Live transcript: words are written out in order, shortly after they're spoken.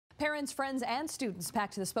Parents, friends, and students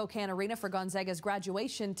packed to the Spokane Arena for Gonzaga's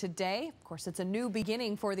graduation today. Of course, it's a new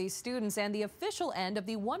beginning for these students and the official end of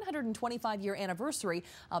the 125-year anniversary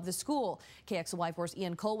of the school. KXLY4's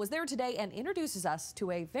Ian Cull was there today and introduces us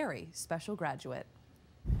to a very special graduate.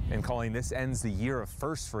 And calling this ends the year of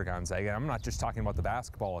firsts for Gonzaga. I'm not just talking about the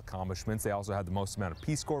basketball accomplishments. They also had the most amount of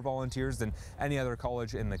Peace Corps volunteers than any other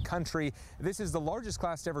college in the country. This is the largest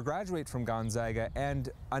class to ever graduate from Gonzaga,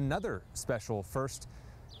 and another special first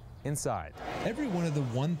inside. Every one of the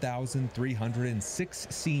 1,306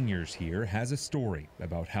 seniors here has a story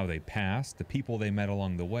about how they passed, the people they met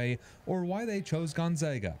along the way, or why they chose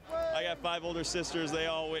Gonzaga. I got 5 older sisters. They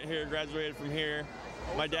all went here, graduated from here.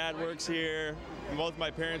 My dad works here. Both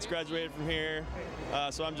my parents graduated from here,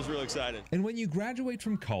 so I'm just really excited. And when you graduate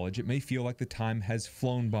from college, it may feel like the time has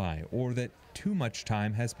flown by or that too much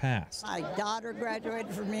time has passed. My daughter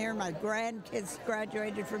graduated from here. My grandkids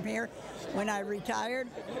graduated from here. When I retired,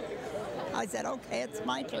 I said, okay, it's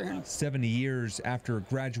my turn. 70 years after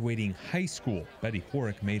graduating high school, Betty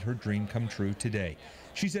Horick made her dream come true today.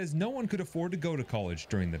 She says no one could afford to go to college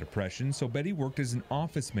during the Depression, so Betty worked as an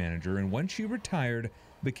office manager, and when she retired,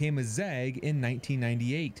 became a ZAG in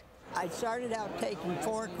 1998. I started out taking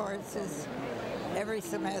 4 courses every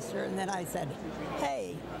semester, and then I said,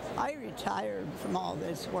 hey, I retired from all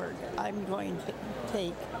this work. I'm going to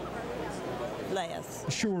take less.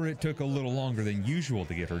 Sure, it took a little longer than usual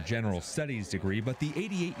to get her general studies degree, but the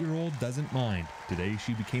 88-year-old doesn't mind. Today,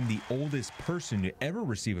 she became the oldest person to ever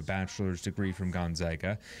receive a bachelor's degree from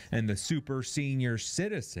Gonzaga, and the super senior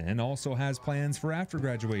citizen also has plans for after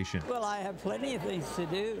graduation. Well, I have plenty of things to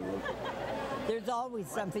do. There's always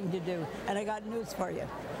something to do, and I got news for you.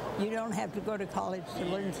 You don't have to go to college to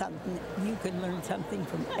learn something. You can learn something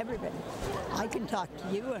from everybody. I can talk to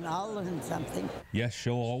you and I'll learn something. Yes,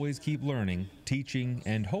 she'll always keep learning, teaching,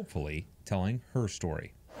 and hopefully telling her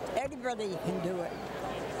story. Everybody can do it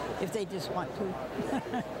if they just want to.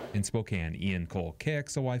 In Spokane, Ian Cull,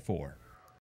 KXLY4.